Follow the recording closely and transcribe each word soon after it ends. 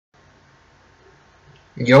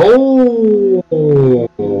Yo!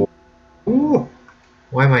 Ooh.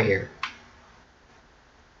 Why am I here?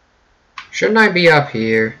 Shouldn't I be up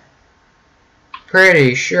here?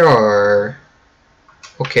 Pretty sure.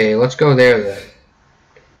 Okay, let's go there then.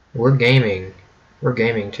 We're gaming. We're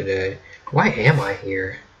gaming today. Why am I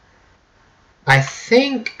here? I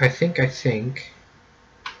think.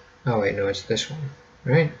 Oh wait, no, it's this one,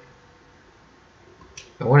 right?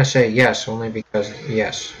 I want to say yes, only because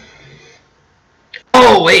yes.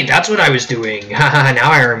 Oh wait, that's what I was doing. Haha,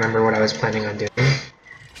 now I remember what I was planning on doing.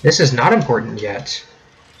 This is not important yet.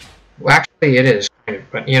 Well, actually it is,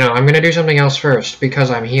 but you know, I'm gonna do something else first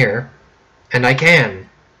because I'm here, and I can,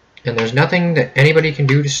 and there's nothing that anybody can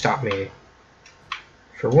do to stop me.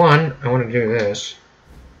 For one, I want to do this.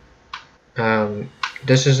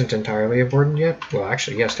 This isn't entirely important yet. Well,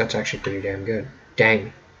 actually, yes, that's actually pretty damn good.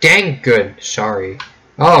 Dang good. Sorry.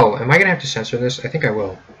 Oh, am I gonna have to censor this? I think I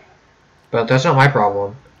will. But that's not my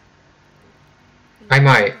problem. I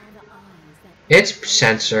might. It's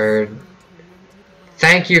censored.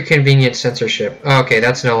 Thank you, convenient censorship. Okay,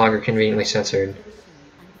 that's no longer conveniently censored.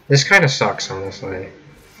 This kind of sucks, honestly.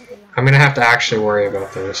 I'm gonna have to actually worry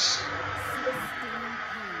about this.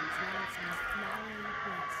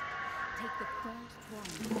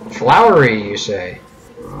 Flowery, you say?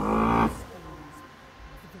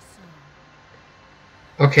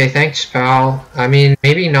 Okay, thanks, pal. I mean,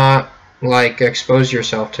 maybe not, like, expose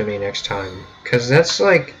yourself to me next time. Because that's,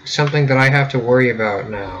 like, something that I have to worry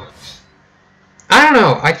about now. I don't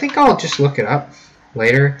know. I think I'll just look it up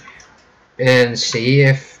later and see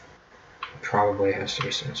if... Probably has to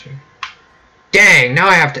be censored. Dang, now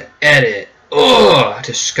I have to edit. Ugh,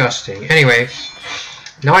 disgusting. Anyway,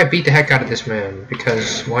 now I beat the heck out of this man,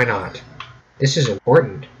 because why not? This is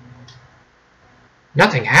important.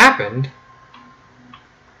 Nothing happened?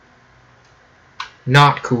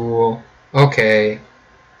 Not cool. Okay.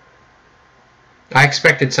 I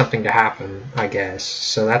expected something to happen, I guess,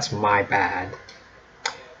 so that's my bad.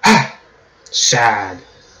 Sad.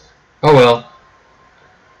 Oh well.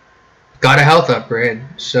 Got a health upgrade,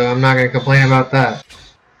 so I'm not going to complain about that.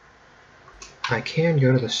 I can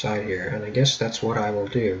go to the side here, and I guess that's what I will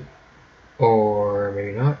do. Or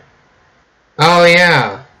maybe not. Oh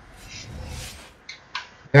yeah!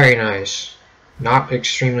 Very nice. Not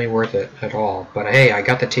extremely worth it at all, but hey, I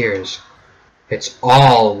got the tears. It's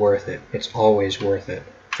all worth it. It's always worth it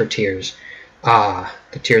for tears. Ah,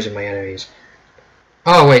 the tears of my enemies.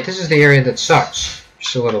 Oh wait, this is the area that sucks.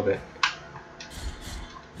 Just a little bit.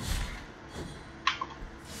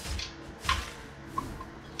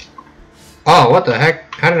 Oh, what the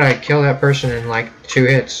heck? How did I kill that person in like 2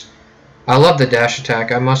 hits? I love the dash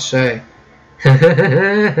attack, I must say.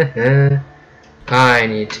 I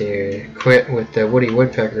need to quit with the Woody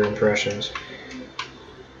Woodpecker impressions.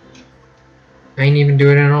 I ain't even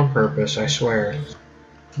doing it on purpose, I swear.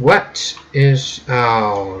 What is...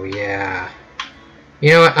 Oh, yeah. You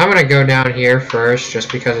know what? I'm gonna go down here first,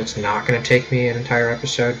 just because it's not gonna take me an entire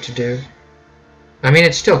episode to do. I mean,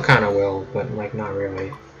 it still kinda will, but, like, not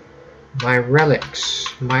really. My relics.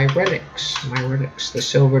 My relics. My relics. The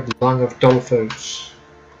silvered lung of Dolphos.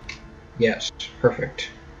 Yes, perfect.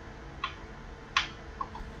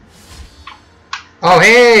 Oh,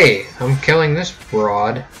 hey! I'm killing this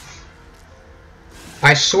broad.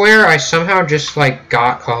 I swear I somehow just, like,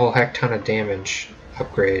 got a whole heck ton of damage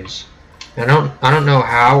upgrades. I don't know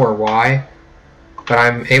how or why, but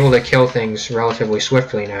I'm able to kill things relatively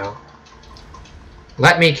swiftly now.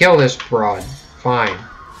 Let me kill this broad. Fine.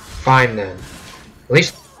 Fine then. At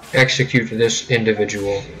least execute this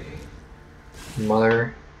individual.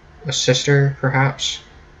 Mother. A sister, perhaps?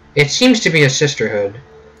 It seems to be a sisterhood.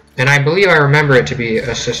 And I believe I remember it to be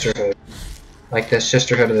a sisterhood. Like the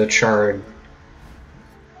Sisterhood of the Charred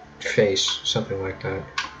Face. Something like that.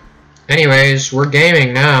 Anyways, we're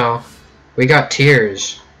gaming now. We got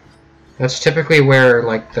tears. That's typically where,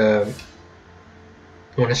 like, I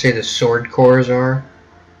want to say the sword cores are.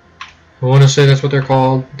 I want to say that's what they're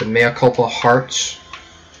called. The mea culpa hearts.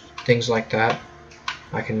 Things like that.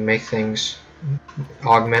 I can make things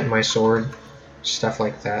augment my sword. Stuff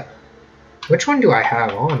like that. Which one do I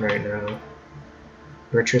have on right now?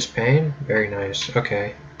 Richest Pain? Very nice.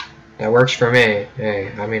 Okay. That works for me.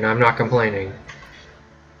 Hey, I mean, I'm not complaining.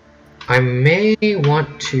 I may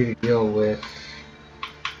want to deal with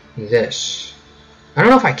this. I don't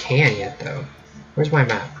know if I can yet, though. Where's my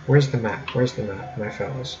map? Where's the map? Where's the map, my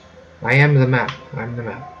fellas? I am the map. I'm the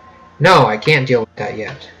map. No, I can't deal with that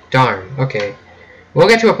yet. Darn. Okay. We'll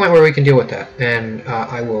get to a point where we can deal with that, and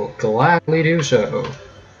I will gladly do so.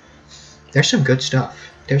 There's some good stuff.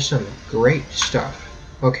 There's some great stuff.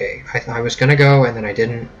 Okay, I was gonna go, and then I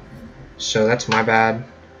didn't. so that's my bad.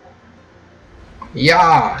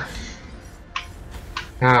 Yeah!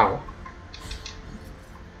 Ow.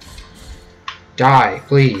 Die,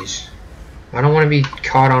 please. I don't want to be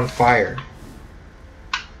caught on fire.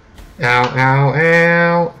 Ow, ow,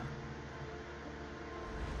 ow!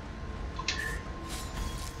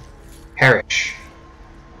 Perish.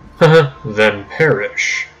 Then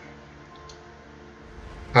perish.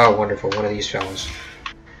 Oh, wonderful. One of these fellas.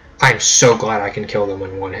 I'm so glad I can kill them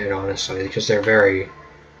in one hit, honestly, because they're very,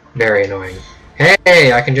 very annoying.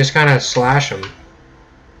 Hey, I can just kind of slash them.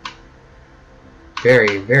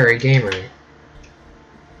 Very, very gamer.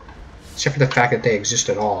 Except for the fact that they exist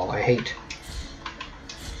at all. I hate.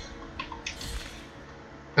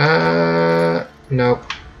 Nope.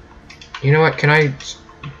 You know what? Can I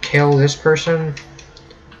kill this person?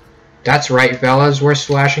 That's right, fellas. We're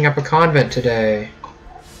slashing up a convent today.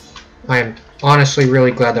 I am honestly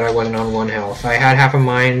really glad that I wasn't on 1 health. I had half a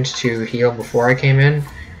mind to heal before I came in,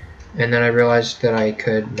 and then I realized that I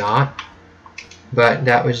could not. But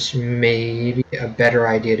that was maybe a better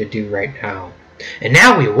idea to do right now. And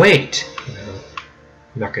now we wait!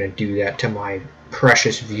 I'm not going to do that to my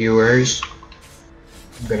precious viewers.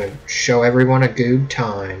 I'm going to show everyone a good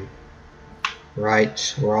time.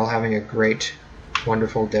 Right? We're all having a great,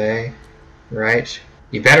 wonderful day. Right?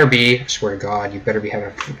 You better be. I swear to God, you better be having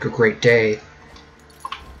a great day.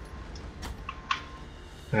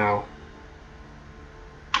 Ow.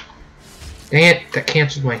 Dang it, that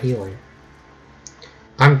canceled my healing.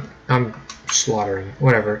 I'm slaughtering.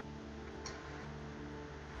 Whatever.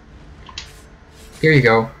 Here you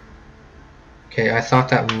go. Okay, I thought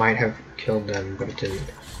that might have killed them, but it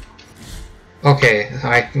didn't. Okay,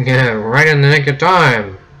 right in the nick of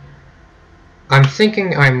time. I'm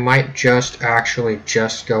thinking I might just actually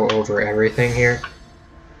just go over everything here.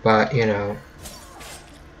 But, you know.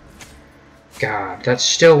 God, that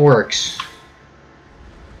still works.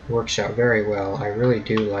 Works out very well. I really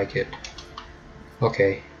do like it.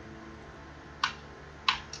 Okay.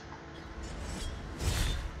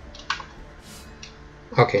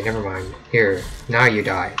 Okay, never mind. Here, now you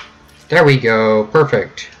die. There we go.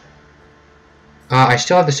 Perfect. I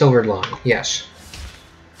still have the silvered line. Yes.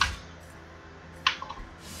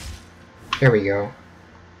 There we go.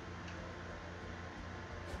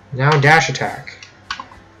 Now dash attack.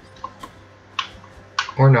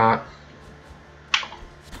 Or not.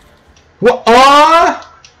 What?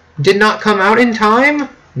 Did not come out in time?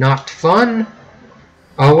 Not fun.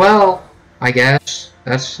 Oh well, I guess.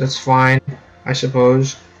 That's fine, I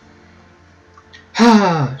suppose.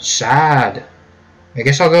 Sad. I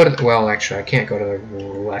guess I'll go to the, well, actually, I can't go to the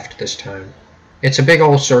left this time. It's a big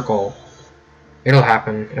old circle. It'll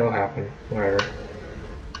happen. It'll happen. Whatever.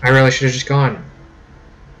 I really should have just gone.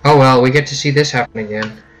 Oh well, we get to see this happen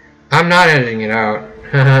again. I'm not editing it out.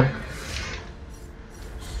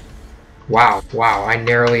 Wow, wow, I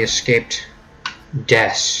narrowly escaped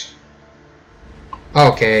death.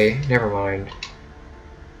 Okay, never mind.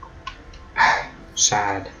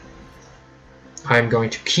 Sad. I'm going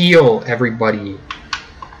to kill everybody.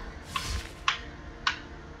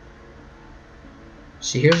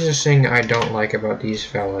 See, here's the thing I don't like about these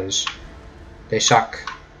fellas. They suck.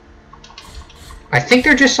 I think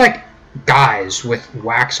they're just like guys with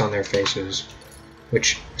wax on their faces,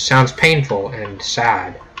 which sounds painful and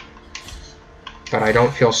sad. But I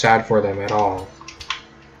don't feel sad for them at all.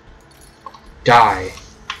 Die.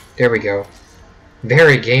 There we go.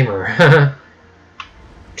 Very gamer.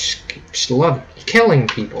 just love killing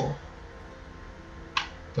people.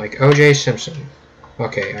 Like O.J. Simpson.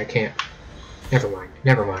 Okay, I can't. Never mind.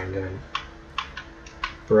 Never mind then.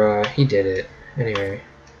 Bruh, he did it. Anyway.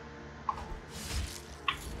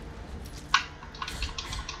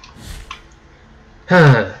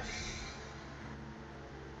 Huh.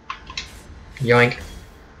 Yoink.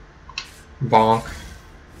 Bonk.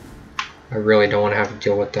 I really don't want to have to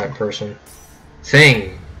deal with that person.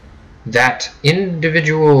 Thing. That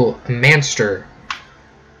individual manster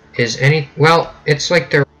is any, well, it's like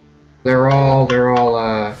they're all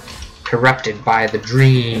corrupted by the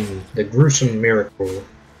dream, the gruesome miracle.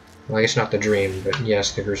 Well, I guess not the dream, but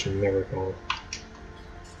yes, the gruesome miracle.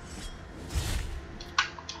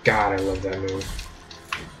 God, I love that move.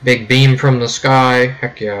 Big beam from the sky.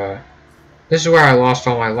 Heck yeah. This is where I lost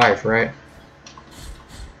all my life, right?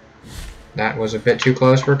 That was a bit too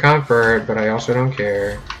close for comfort, but I also don't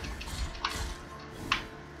care.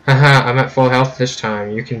 Haha, I'm at full health this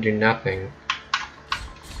time. You can do nothing.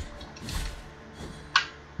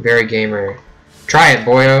 Very gamer. Try it,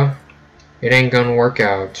 boyo. It ain't gonna work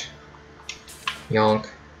out. Yonk.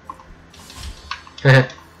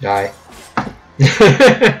 Die.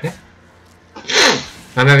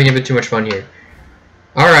 I'm having a bit too much fun here.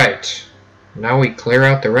 Alright. Now we clear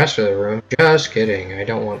out the rest of the room. Just kidding. I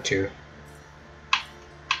don't want to.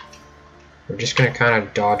 We're just gonna kind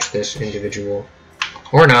of dodge this individual.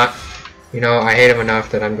 Or not. You know, I hate him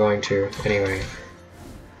enough that I'm going to. Anyway.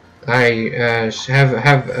 I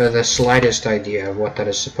have the slightest idea of what that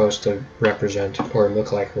is supposed to represent or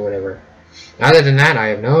look like or whatever. Other than that, I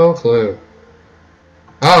have no clue.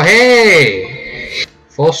 Oh, hey!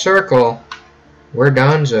 Full circle. We're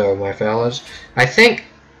donezo, my fellas. I think,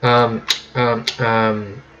 I'll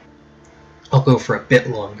go for a bit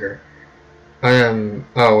longer.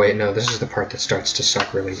 Oh wait, no, this is the part that starts to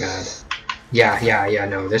suck really bad. Yeah,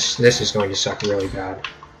 no, this is going to suck really bad.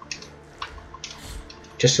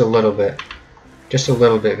 Just a little bit. Just a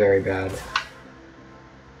little bit very bad.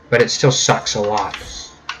 But it still sucks a lot.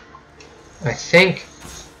 I think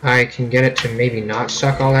I can get it to maybe not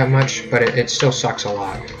suck all that much, but it still sucks a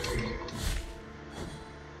lot.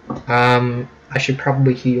 I should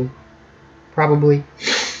probably heal. Probably.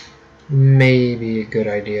 Maybe a good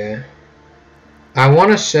idea. I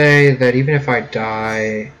want to say that even if I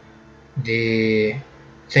die, the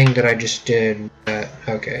thing that I just did,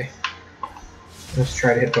 okay. Let's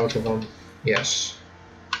try to hit both of them. Yes.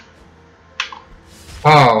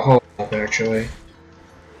 Oh, hold up, actually.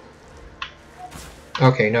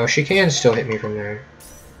 Okay, no, she can still hit me from there.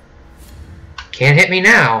 Can't hit me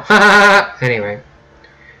now! Haha! Anyway.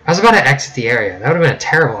 I was about to exit the area. That would have been a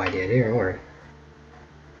terrible idea, dear lord.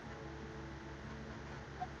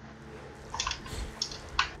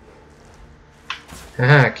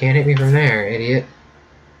 Haha, can't hit me from there, idiot.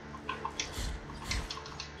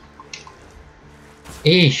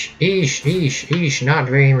 Eesh, not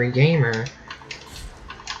very gamer.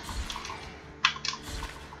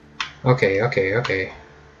 Okay.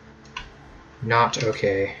 Not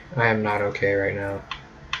okay. I am not okay right now.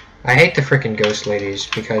 I hate the frickin' ghost ladies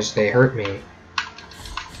because they hurt me.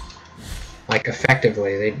 Like,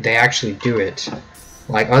 effectively. They actually do it.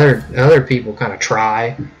 Like, other people kind of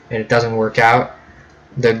try, and it doesn't work out.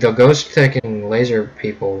 The ghost frickin' laser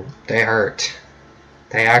people, they hurt.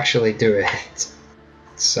 They actually do it. It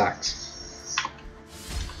sucks.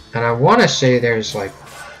 And I want to say there's, like,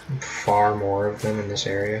 far more of them in this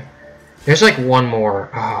area. There's, like, one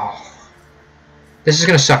more. Oh. This is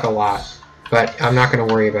gonna suck a lot. But I'm not going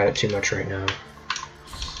to worry about it too much right now.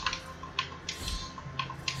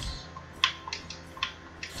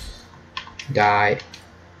 Die.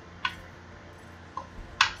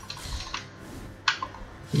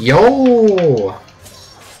 Yo!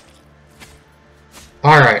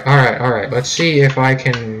 Alright. Let's see if I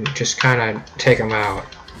can just kind of take them out.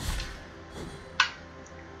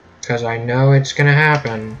 Because I know it's going to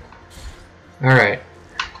happen. Alright.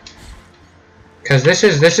 Because this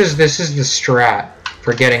is the strat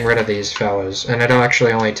for getting rid of these fellas, and it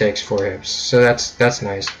actually only takes 4 hits, so that's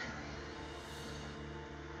nice.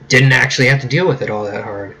 Didn't actually have to deal with it all that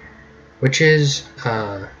hard, which is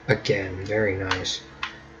again very nice.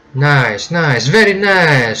 Nice, very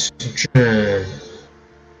nice.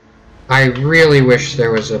 I really wish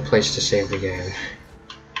there was a place to save the game,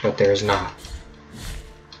 but there is not.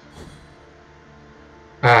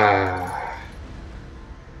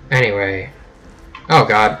 Anyway. Oh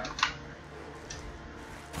god.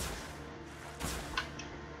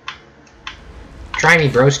 Try me,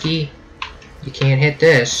 broski. You can't hit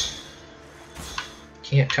this.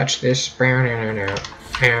 Can't touch this. Now.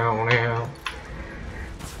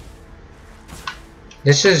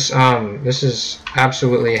 This is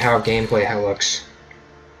absolutely how gameplay looks.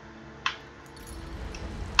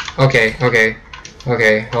 Okay,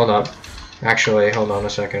 hold up. Actually, hold on a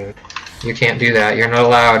second. You can't do that. You're not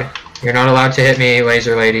allowed. You're not allowed to hit me,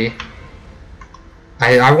 laser lady.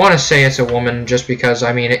 I want to say it's a woman just because,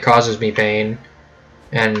 I mean, it causes me pain.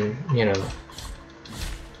 And, you know.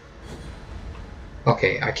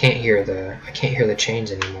 Okay, I can't hear the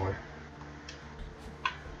chains anymore.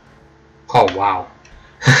 Oh, wow.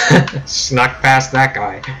 Snuck past that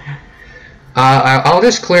guy. I'll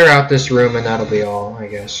just clear out this room and that'll be all, I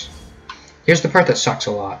guess. Here's the part that sucks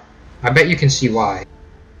a lot. I bet you can see why.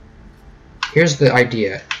 Here's the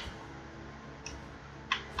idea.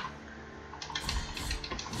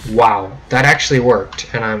 Wow, that actually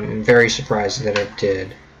worked, and I'm very surprised that it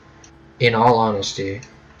did. In all honesty.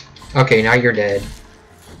 Okay, now you're dead.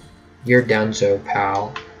 You're donezo,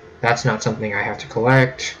 pal. That's not something I have to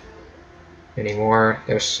collect anymore.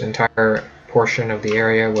 This entire portion of the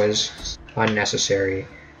area was unnecessary.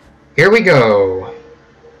 Here we go!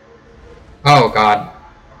 Oh god.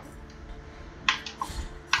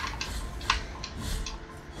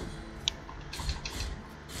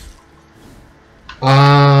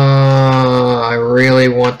 I really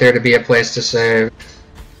want there to be a place to save.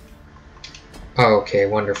 Okay,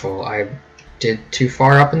 wonderful. I did too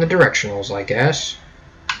far up in the directionals, I guess.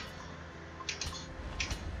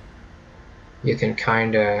 You can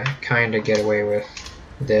kinda get away with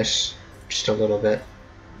this just a little bit,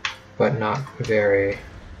 but not very.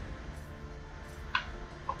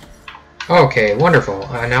 Okay, wonderful.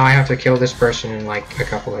 Now I have to kill this person in like a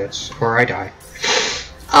couple hits, or I die.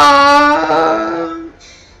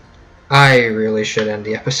 I really should end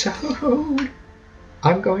the episode.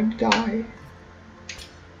 I'm going to die.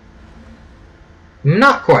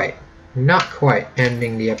 Not quite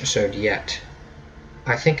ending the episode yet.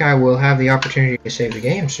 I think I will have the opportunity to save the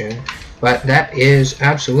game soon, but that is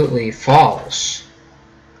absolutely false.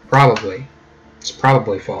 Probably. It's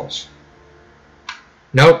probably false.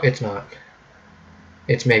 Nope, it's not.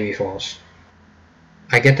 It's maybe false.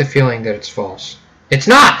 I get the feeling that it's false. It's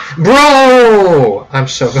not! Bro! I'm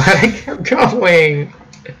so glad I kept going.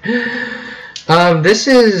 This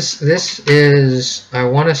is, I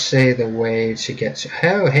want to say, the way to get to...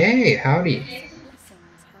 Oh, hey, howdy.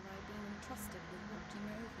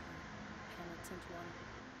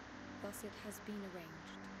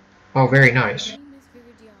 Oh, very nice.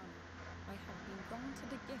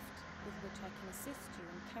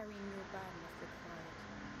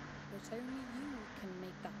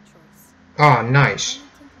 Oh, nice.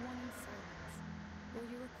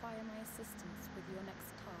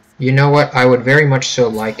 You know what? I would very much so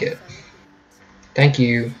like it. Thank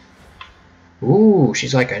you. Ooh,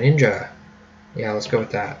 she's like a ninja. Yeah, let's go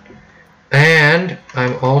with that. And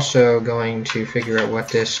I'm also going to figure out what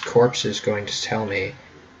this corpse is going to tell me.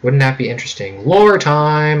 Wouldn't that be interesting? Lore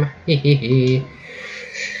time! Hehehe. I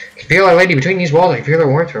can feel our lady between these walls. I can feel the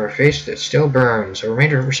warmth of her face that still burns. A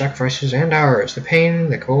remainder of her sacrifices and ours. The pain,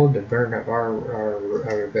 the cold, the burn of our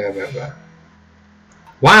blah, blah, blah.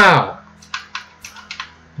 Wow!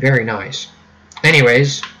 Very nice.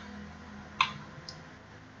 Anyways,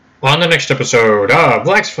 on the next episode of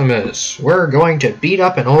Blasphemous, we're going to beat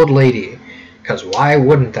up an old lady. Because why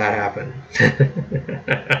wouldn't that happen?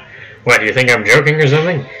 What, do you think I'm joking or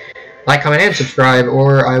something? Like, comment, and subscribe,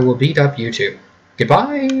 or I will beat up you too.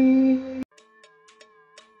 Goodbye!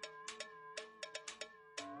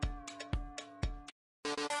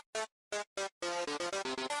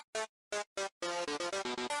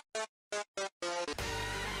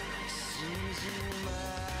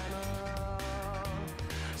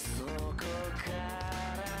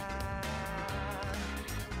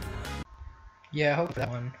 Yeah, I hope that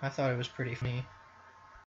one. I thought it was pretty funny.